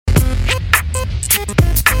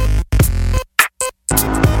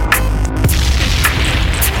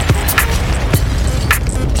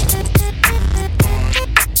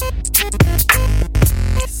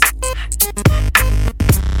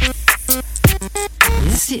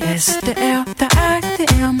S, the L, the I, the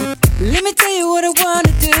M. Let me tell you what I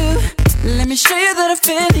wanna do. Let me show you that I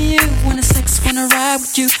feel you. Wanna sex, wanna ride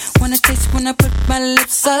with you. Wanna taste when I put my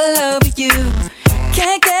lips all over you.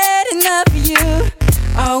 Can't get enough of you.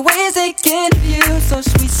 Always thinking of you. So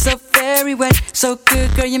sweet, so very wet. So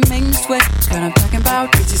good, girl, you make me sweat. Girl, I'm talking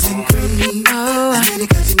about peaches and cream. Oh, I need it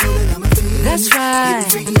 'cause you know that I'm a fiend. That's right.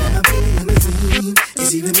 Getting freaky, I'm feeling limousine.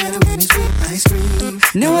 It's even better when it's with ice cream.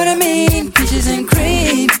 Know what I mean? Peaches and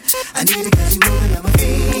cream. I need it 'cause you know that I'm a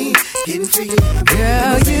fiend. Getting freaky, I'm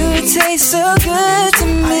girl, you taste so good to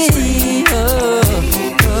me. Oh,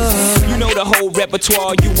 oh. You know the whole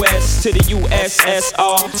repertoire, US to the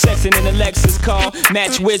USSR. Sexing in a Lexus car.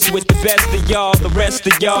 Match wits with the best of y'all. The rest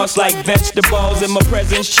of y'all's like vegetables in my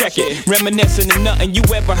presence. Check it. Reminiscing of nothing you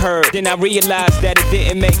ever heard. Then I realized that it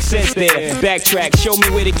didn't make sense there. Backtrack, show me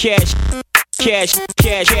where the cash,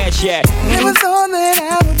 yeah. Never thought that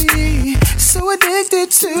I would be so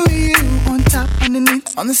addicted to you. On top,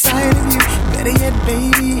 underneath, on the side of you. Better yet,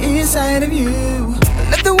 baby, inside of you.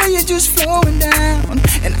 Love the way you're just flowing down,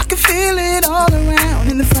 and I can feel it all around.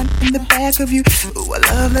 In the front, in the back of you. Ooh, I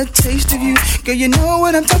love the taste of you. Girl, you know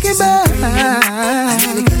what I'm talking about. I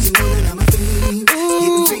need it 'cause you know that I'm a fiend.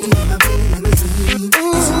 Getting freaky, I'm feeling limousine.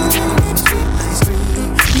 Ice cream.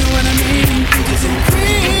 Know what I mean? Peaches and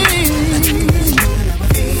cream.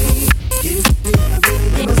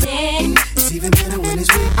 It's even better when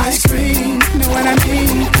it's with ice cream. Know what I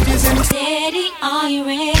mean? Daddy, are you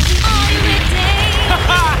ready? Are you ready?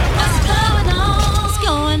 What's going on? What's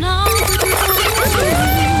going on?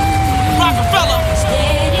 Rockefeller.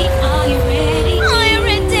 Daddy, are you ready? Are you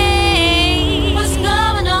ready? What's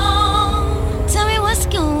going on? Tell me what's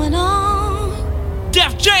going on.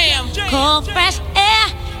 Def Jam. Cold fresh air.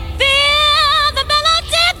 Feel the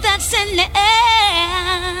melody that's in the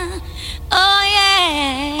air. Oh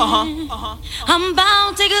yeah. I'm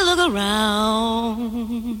bound to take a look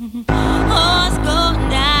around. Oh, it's going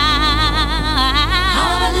down.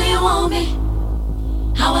 However do you want me?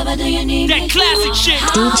 However do you need me? That classic shit.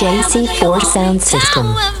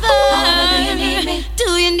 DJC4SOUNDSYSTEM. However do you need me? Do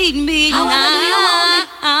you need me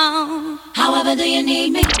now? However do you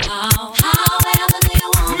need me? However do you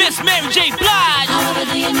want me? Miss Mary J. Blige. However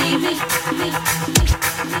do you need me?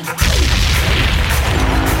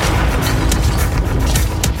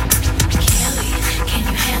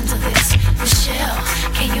 Michelle,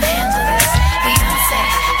 can you handle this? Beyonce,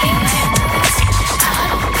 can you handle this? I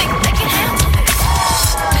don't think they can handle this.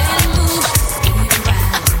 Better move, skin you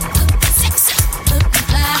right. Look sexy, look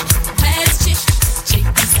fly. Fast chick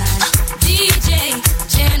inside. DJ,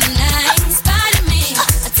 Channel 9, inspire me.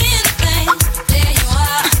 Attend the thing, there you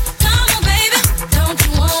are. Come on, baby, don't you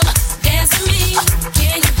wanna dance with me?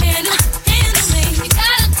 Can you handle me? You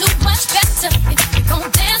gotta do much better if you gon'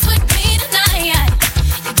 dance with me tonight.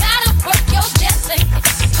 You gotta work your dancing.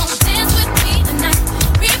 Come dance with me tonight.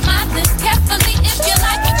 Read my lips carefully if you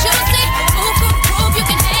like it juicy. Move, you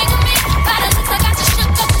can hang with me. By the lips I got you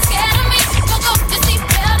shook up and scared of me. Go, just see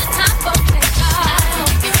bell the time for play. I don't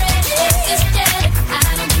think you're ready for this yet. I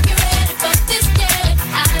don't think you're ready for this yet.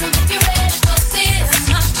 I don't think you're ready for this.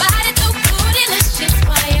 My body too bootylicious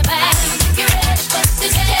for your back. I don't think you're ready for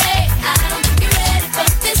this yet. I don't think you're ready for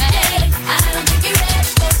this yet. I don't think you're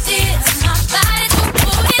ready for this. My body too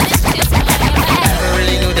bootylicious for your back. Never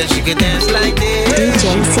really knew that you could dance like this.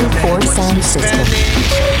 DJC4SOUNDSYSTEM.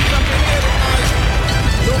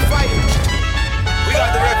 No fighting. We got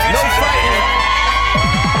the refugees. No fighting.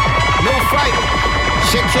 No fighting.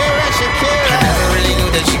 Shakira. Never really knew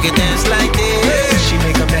that you could dance like this. She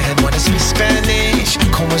make up her head wanna speak Spanish.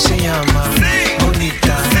 Como se llama?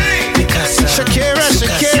 Bonita. Picasa. Shakira.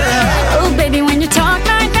 Oh, baby, when you talk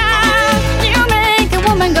like that, you make a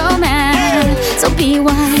woman go mad. So be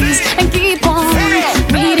wise and keep on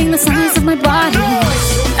reading the signs of my body.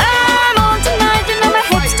 I'm on tonight, you know my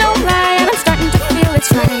hips don't lie, and I'm starting to feel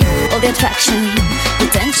it's right. All the attraction, the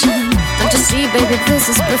tension. Don't you see, baby, this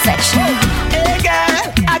is perfection. Hey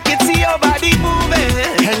girl, I can see your body moving,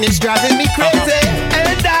 And it's driving me crazy.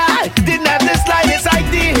 and I didn't have the slightest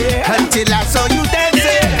idea Until I saw you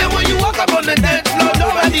dancing. And when you walk up on the dance floor,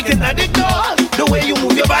 nobody can ignore the way you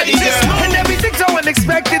move your body, girl. And everything's so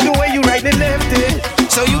unexpected, the way you right and left it.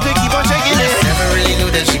 So you could keep on shaking it. Never really knew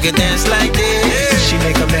that she could dance like this. She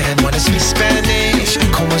make up her head wanna speak Spanish.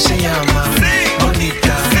 Como se llama?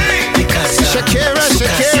 Bonita. Picasa. Shakira.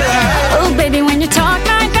 Oh, baby, when you talk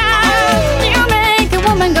like that, you make a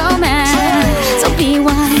woman go mad. So be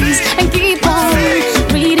wise and keep on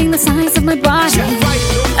reading the signs of my body.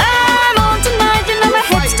 I'm on tonight, you know my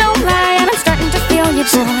hips don't lie, and I'm starting to feel you,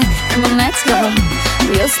 boy. Come on, let's go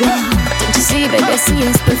real slow. Don't you see, baby, I see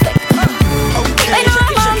it's perfect. I know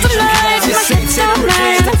I'm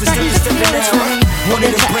the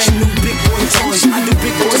touch. I do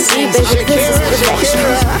big boy See, things. baby, this is the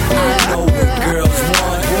best. I know what girls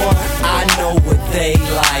want. I know what they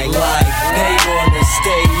like. They wanna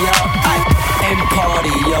stay up and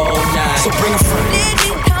party all night. So bring a friend. Let me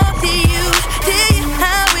talk to you, tell you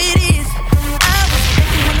how it is. I was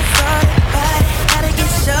thinking when I saw that body, gotta get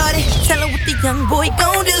shorty. Tell her what the young boy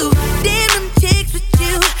gon' do. Damn them chicks with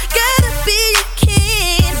you, gotta be a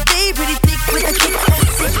king. Stay pretty thick with a kick that's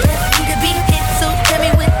sick. You could be hit, so tell me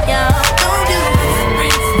what y'all gon' do.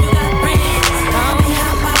 Friends, you got friends. We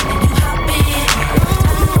hop out and you hop in.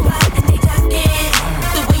 I'm right and they jock in.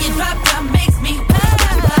 The way you drop makes me high.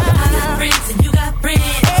 Friends and you got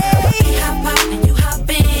friends. We hop out and you hop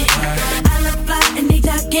in. I look fly and they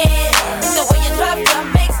jock in. The way you drop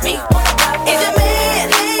makes me wanna drop. Is your man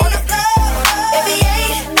on the floor? If he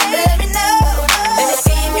ain't, let me know. Let me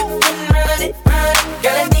see if you can run it.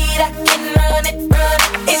 Girl, I can run it.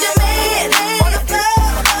 Is your man on the floor?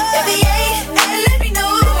 If he ain't, let me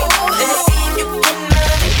know. Let me see if you can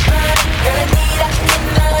run it. Girl, I can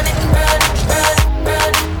run it.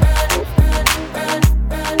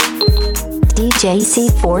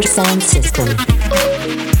 DJC4 Sound System.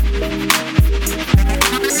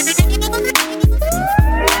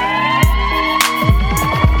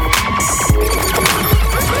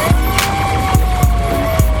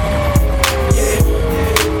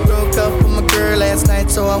 Broke up with my girl last night,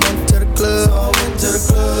 so I went to the club.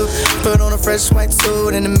 Put on a fresh white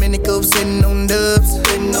suit and a mini coupe, sitting on dubs.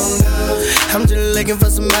 I'm just looking for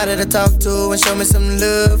somebody to talk to and show me some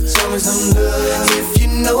love. If you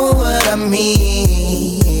know what I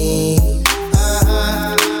mean.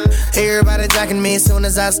 Everybody jocking me as soon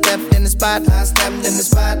as I stepped in the spot.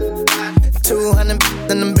 200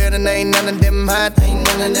 in the building, ain't none of them hot.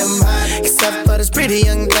 Except for this pretty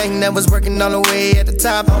young thing that was working all the way at the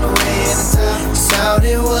top.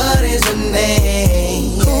 Shouted, what is her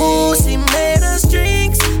name? Ooh, she made us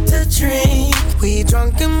drinks to drink. We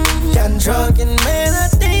got drunk and man, I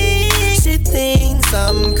think she thinks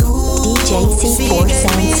I'm cool. DJC4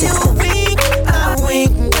 Sound System. I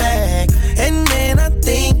wink back, and then I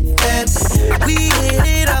think that we hit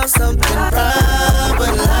it on something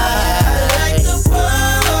proper like the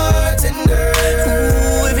bartender.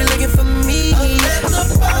 Ooh, if you're looking for me, I'm at the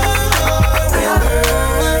bartender.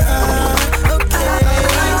 Okay,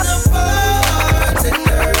 like the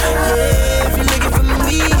bartender. Yeah, if you're looking for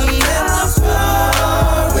me, I'm at the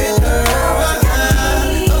bartender.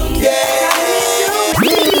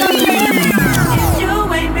 You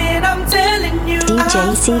ain't been, I'm telling you.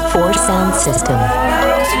 DJC4 Sound System.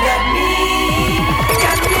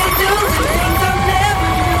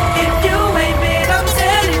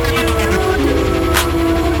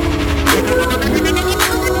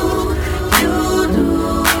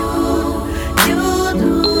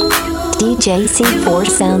 DJC4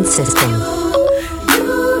 Sound System.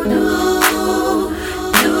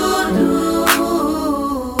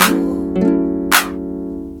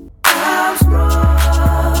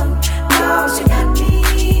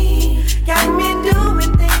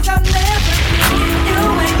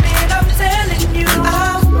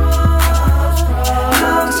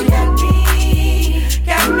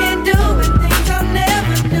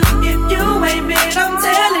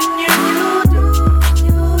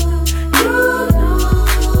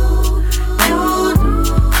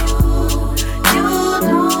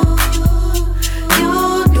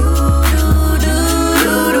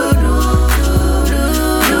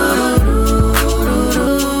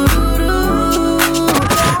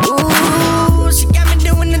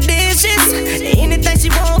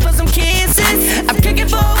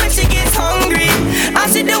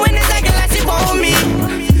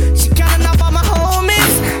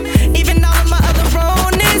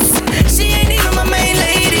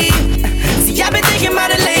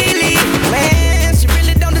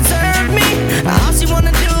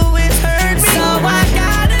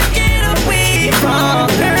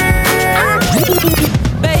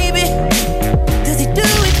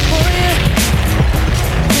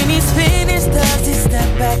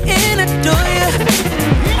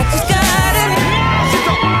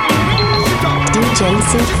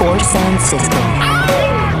 DJC4 Sound System.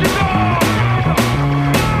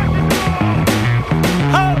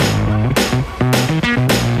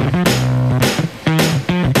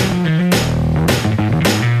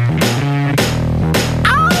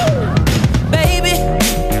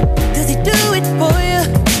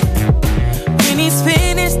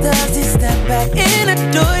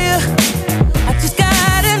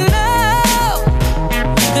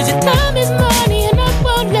 Time is money and I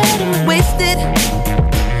won't let him waste it.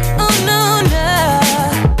 Oh no, no.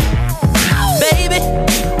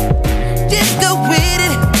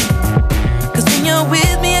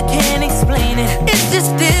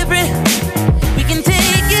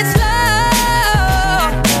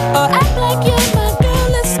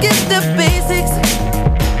 the basics.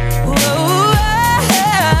 Whoa,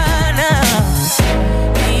 now.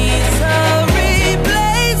 He's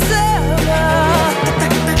irreplaceable.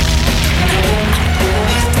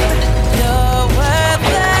 You're worth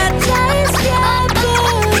the taste you're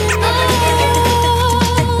burning.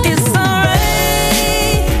 It's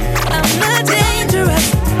alright, I'm not dangerous.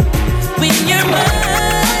 When you're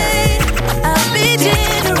mine, I'll be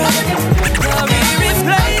generous. You're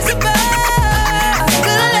irreplaceable,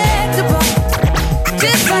 collectible,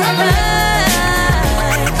 just like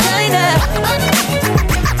mine, China.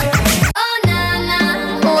 Oh na na,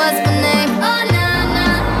 what's my name? Oh na na,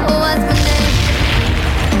 what's my name?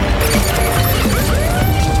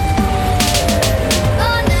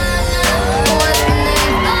 Oh na na, what's my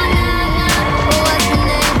name? Oh na na, what's my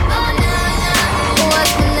name? Oh na na,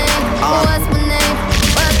 what's my name? What's my name?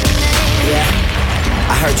 What's my name? Yeah,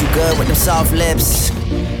 I heard you good with them soft lips.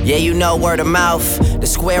 Yeah, you know word of mouth. The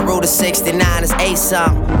square root of 69 is 8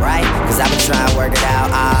 something, right? Cause I've been trying to work it out.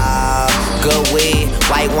 Good weed,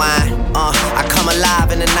 white wine. I come alive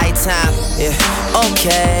in the nighttime. Yeah,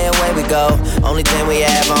 okay, away we go. Only thing we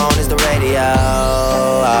have on is the radio.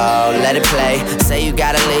 Oh, let it play. Say you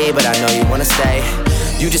gotta leave, but I know you wanna stay.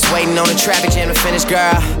 You just waiting on the traffic jam to finish,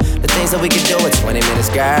 girl. The things that we can do in 20 minutes,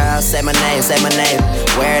 girl. Say my name,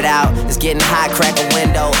 wear it out. It's getting hot, crack a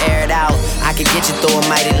window, air it out. I can get you through a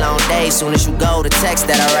mighty long day. Soon as you go, the text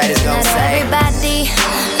that I write is gonna Not say. everybody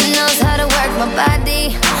knows how to work my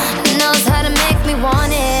body, knows how to make me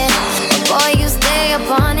want it. But boy, you stay up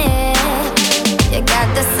on it. You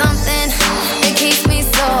got the something that keeps me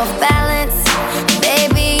so off balance.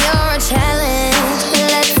 Baby, you're a challenge.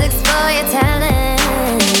 Let's explore your talent.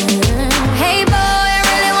 Hey boy, I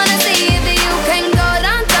really wanna see if you can go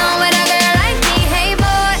downtown with a girl like me. Hey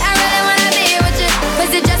boy, I really wanna be with you,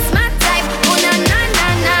 cause you're just my type. Oh na na na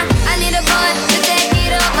na, I need a boy to take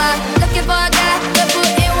it over. Looking for a guy to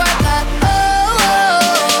put in work. Oh,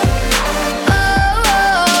 oh, oh,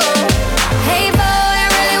 oh. Hey boy, I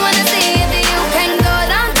really wanna see if you can go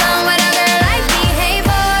downtown with a girl like me. Hey boy,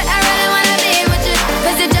 I really wanna be with you,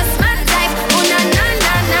 cause you're just my type. Oh na na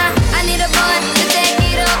na na, I need a boy to take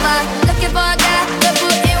it over. Looking for a guy to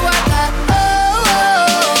put in work. Oh, oh,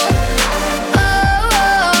 oh,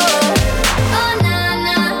 oh, oh na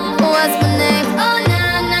na, what's my name? Oh na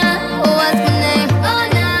na, what's my name? Oh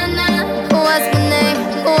na na, what's my name?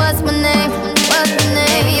 What's my name? What's my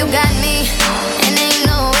name? You got me, and ain't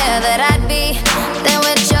nowhere that I'd be than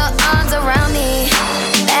with your arms around me.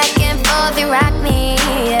 Back and forth you rock me,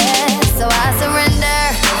 yeah. So I surrender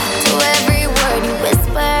to every word you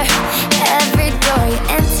whisper, every door you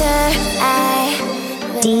enter.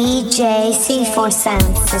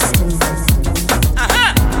 DJC4SOUNDSYSTEM.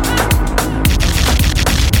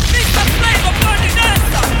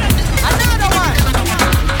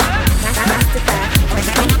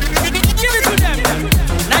 Give it to them.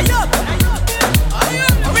 Now yo,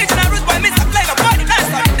 original root boy, Mr. Flavor, party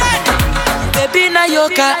dancer. Baby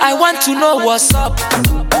Nayoka, I want to know what's up.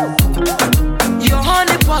 Your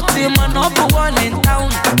honey pot in my number one in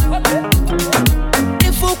town.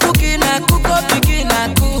 If you cooking, I cook up, begin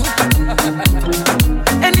I cook.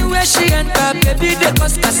 Anywhere she enter, baby, they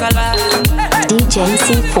cause casala.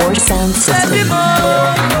 DJC4SOUNDSYSTEM. Baby mo,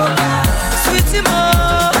 sweetie mo,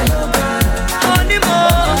 honey mo,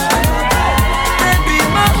 baby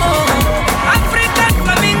mo, African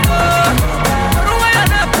flamingo,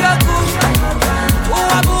 Rwanda plaku,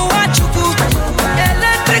 Uwabu wachuku,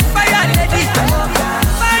 electric fire lady,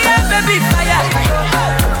 fire baby fire,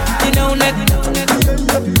 you know neck,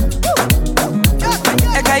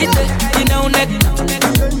 ekaite, you know neck,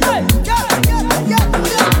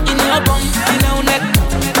 in your bum, you know neck.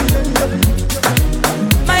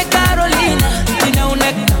 My Carolina, you know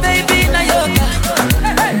neck, baby Nayoka,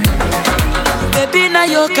 baby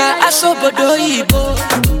Nayoka, asobodo ibo.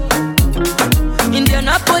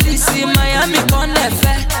 Indianapolis, Miami,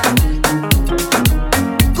 Conefe,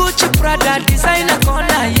 Gucci, Prada, designer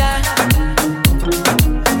corner, yeah.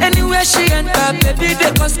 Anywhere she enter, baby,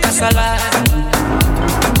 they cause casala.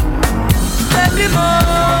 Baby mo,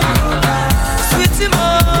 sweetie mo,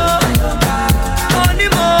 honey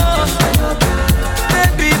mo,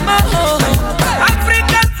 baby mo,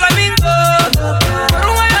 African flamingo,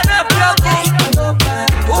 Rwanda plaku,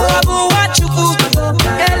 Uwabu wachuku,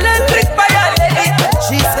 electric fire lady.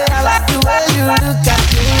 She said, I like the way you look at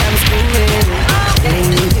me, I'm screaming.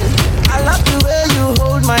 I love the way you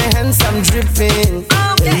hold my hands, I'm dripping.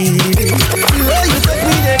 Baby, the way you take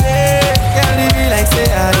me today, can't leave me like say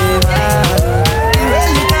I live. The way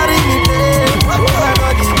you carry me, babe, my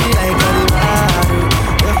body be like Caribbean.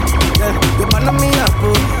 You burn me up,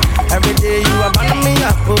 oh. Every day you are burning me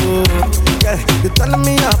up, oh.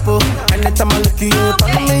 me up, oh. Anytime I look at you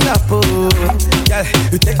turn me up, oh. Yeah,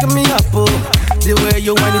 you taking me up, oh. The way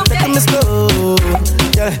you want you taking me slow.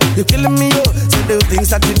 Yeah, you killing me, oh. So the things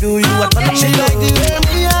that you do, you are turning me. She like the way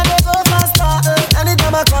me and they go faster.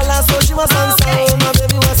 Anytime I call her, so she must answer. Oh my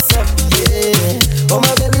baby, what's up? Yeah. Oh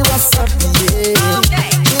my baby, what's up? Yeah.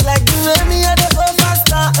 She like the way me and they go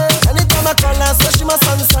faster. Anytime I call her, so she must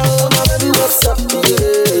answer. Oh my baby, what's up?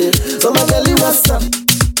 Yeah. Oh my baby, what's up?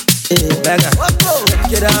 Beggar,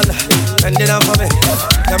 take it down, bend it down for me.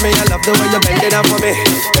 Tell me you love the way you bend it down for me.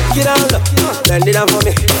 Take it down, bend it down for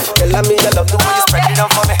me. Tell me you love the way you spread it down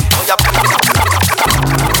for me. Oh, yeah.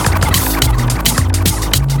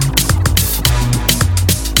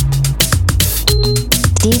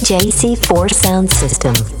 DJC4 Sound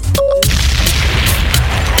System.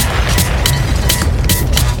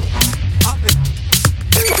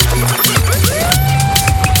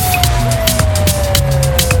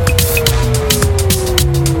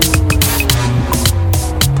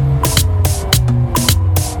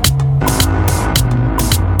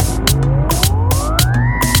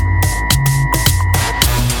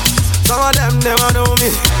 Never know me.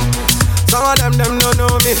 Some of them don't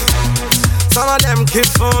know me. Some of them keep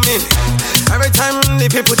for me. Every time the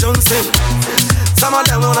people jump in, some of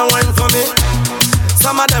them wanna whine for me.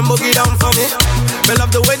 Some of them boogie down for me. Me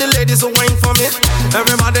love the way the ladies will whine for me.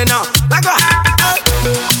 Everybody now, like a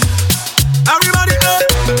everybody,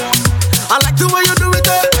 I like the way you do it,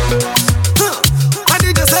 I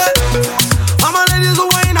did just say, all my ladies will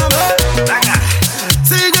whine on me. Like a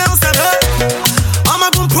see girls said, I'm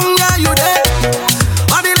a boom boom guy, you there.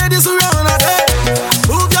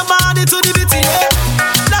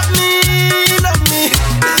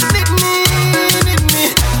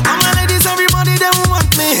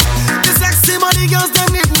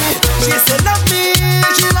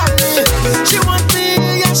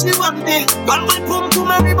 But my pum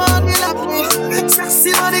pum, everybody love me.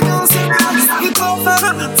 Sexy body girls and I'm stand over.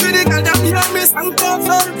 See the girl them hear me stand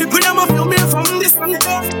over. People them a feel me from this stand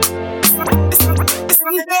over.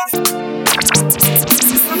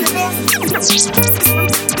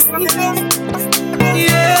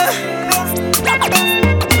 Yeah.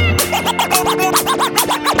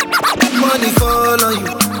 Money fall on you,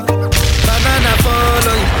 banana fall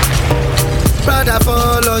on you, brother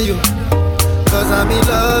fall on you. Cause I'm in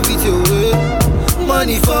love with you.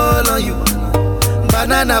 Money fall on you,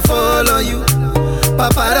 banana fall on you,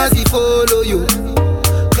 paparazzi follow you.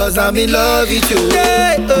 Cause I'm in love with you.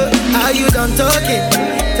 Yeah, are you done talking?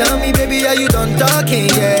 Tell me baby, are you done talking?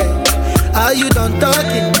 Yeah. Are you done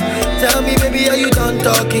talking? Tell me baby, are you done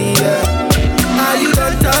talking? Yeah. Are you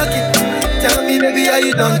done talking? Tell me baby, are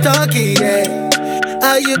you done talking? Yeah.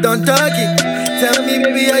 Are you done talking? Tell me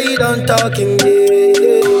baby, are you done talking? Yeah.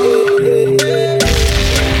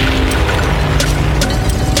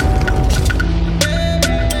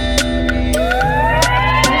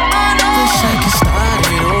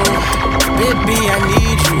 Baby, I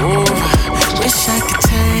need you over. Wish I could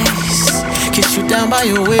taste, kiss you down by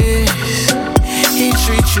your waist. He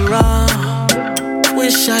treat you wrong.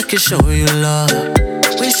 Wish I could show you love.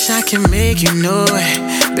 Wish I could make you know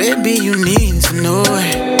it. Baby, you need to know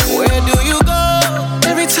it. Where do you go?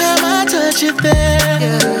 Every time I touch it there,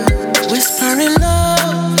 yeah. Whispering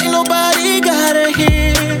love, ain't nobody gotta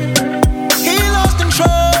hear. He lost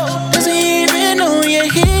control, doesn't even know you're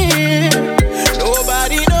here.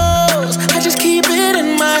 Nobody knows, I just keep it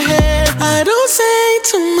in my head. I don't say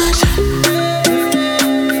too much,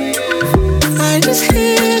 I just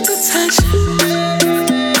here to touch.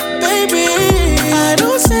 Baby, I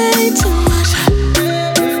don't say too much,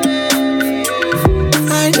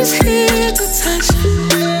 I just here to touch.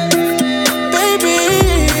 Baby,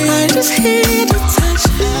 I just here to touch.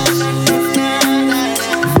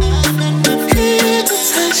 Here to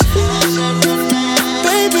touch.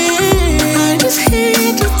 Baby, I just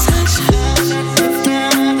here to touch.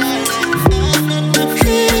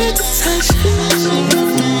 Here to touch.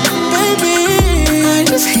 Baby, I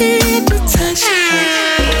just here to touch.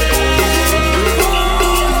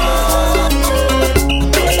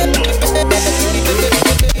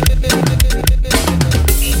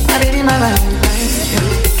 Baby, my Valentine,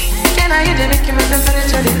 can I hear the making my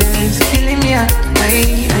temperature rise? Killing me at my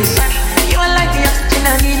eyes. You are like the oxygen I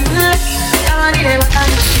need. I need it, I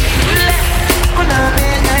need it. When I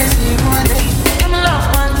make I see one day, I'm love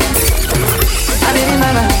one. Baby, my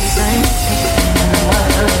Valentine.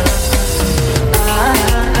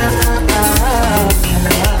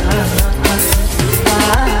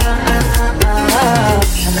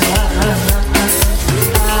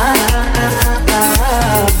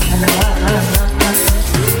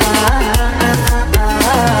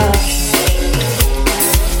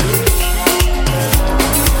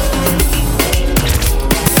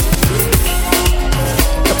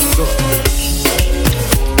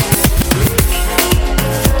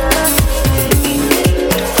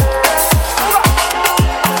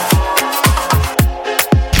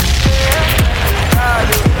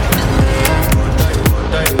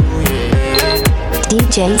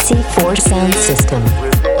 DJC4SOUNDSYSTEM.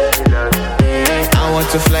 I want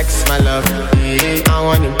to flex my love, I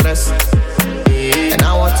want to impress, and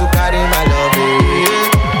I want to carry my love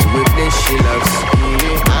to a place she loves.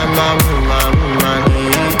 I'm a man,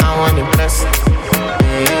 I want to impress,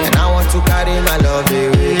 and I want to carry my love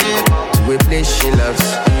to a place she loves.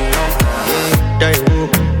 Die who,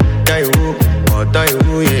 or die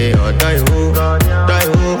who, yeah, or die who, die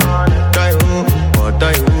who, or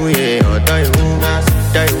die who, yeah, or die who,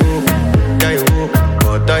 die who,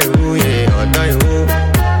 or die who, yeah, or die who,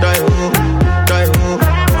 die who,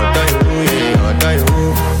 or die who, yeah, or die who,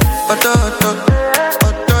 or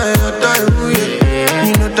die who, yeah.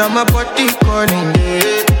 You know that my body calling,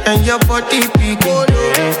 and your body beating.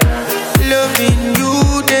 Loving you,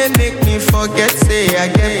 they make me forget, say I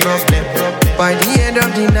get problem. By the end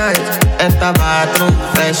of the night, enter bathroom,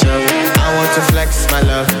 fresh up. I want to flex my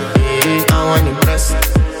love, I want to impress,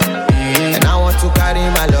 and I want to carry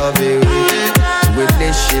my love to a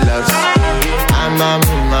place she loves. I'm a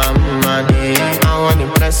man, I want to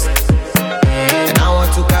impress, and I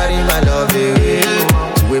want to carry my love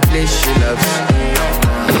to a place she loves.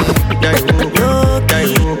 Die who,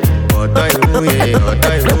 or die who, yeah, or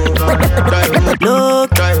die who, die who, or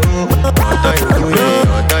die who,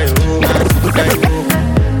 yeah, or die who, die who,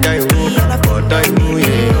 or die who,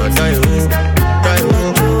 yeah, or die who, die who,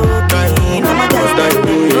 or die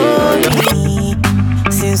who, yeah.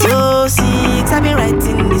 Since 06, I've been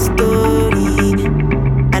writing this story.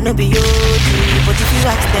 I know be OG, but if you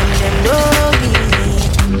ask them know me.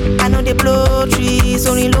 I know they blow trees,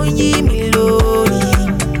 only lonely me lonely.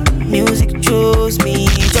 Music chose me,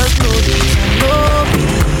 just know this and know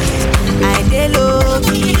peace. I dey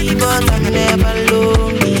low-key, but I'm never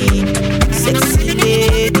lonely. Sexy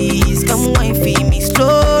ladies, come wine for me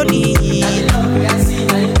slowly. I love you, I see,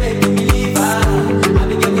 now you make me believe. I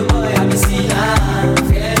be get the boy, I be seen.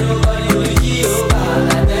 Forget nobody, only Jehovah.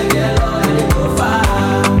 I tell them all, I dey go far.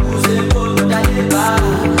 Who's the boy, but I dey bar.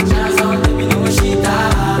 Chance on them, you know she die.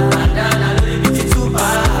 And then I know they beat it too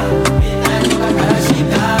bad. Midnight, you got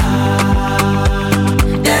Karashika.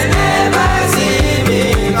 They never see me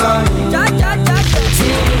coming.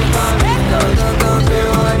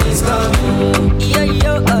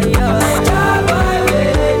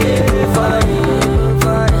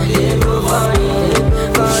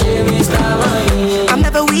 I'm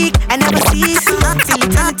never weak, I never cease. Till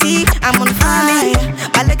eternity, I'm on fire.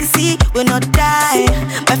 My legacy will not die.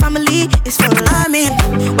 My family is full of me.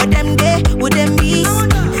 What them day, would them be?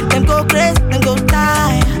 Them go crazy, them go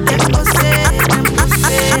die. Them go say,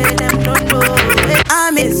 them don't know.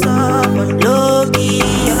 I'm in someone low-key.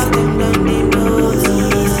 All of them don't they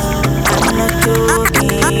notice. I'm not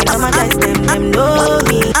joking. All my guys, them know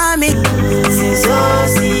me. I'm in since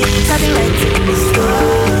 06. I've been writing this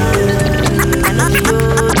story. I'm not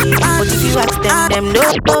joking, but if you ask them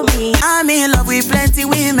know me. I'm in love with plenty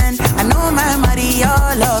women. I know my money,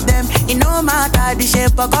 all of them. It no matter the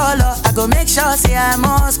shape or color. I go make sure say I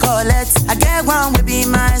must collect. I get one will be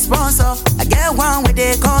my sponsor. I get one where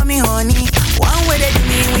they call me honey. One way they do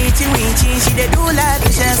me witchy. She they do like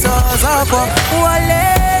patience or for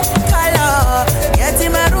Wale, color. Get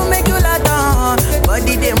in my room, make you lie down.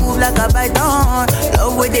 Body they move like a python.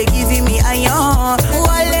 Love way they giving me iron.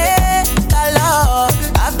 Wale, color.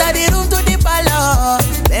 After the room to the palace.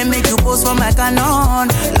 Then make you pose for my canon.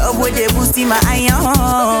 Love way they boosting my iron.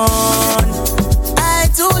 I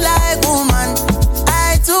too like woman.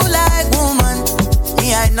 I too like woman.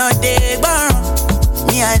 Me I know they burn.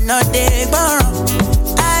 Me I know they burn.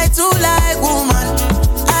 I too like woman.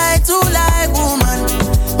 I too like woman.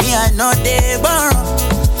 Me I know they burn.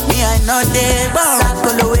 Me I know they burn.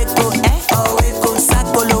 Sakolo eko, oh eko.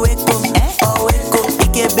 Sakolo eko, oh eko.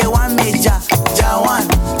 Ikebe one meja, ja one,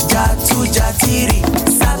 ja two, ja three.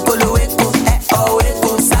 Sakolo eko, oh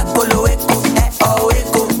eko. Sakolo eko, oh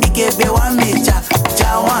eko. Ikebe one meja,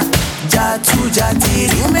 ja one, ja two, ja three.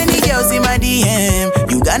 Too many girls in my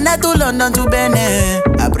DM. Uganda to London to Benin.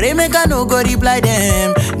 I pray make I no go reply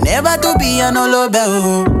them. Never to be an love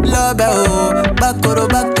oh. Back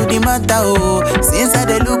to the matter oh. Since I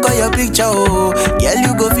dey look at your picture oh. Girl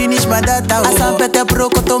you go finish my data oh. Asa pete pro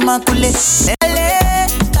koto makule.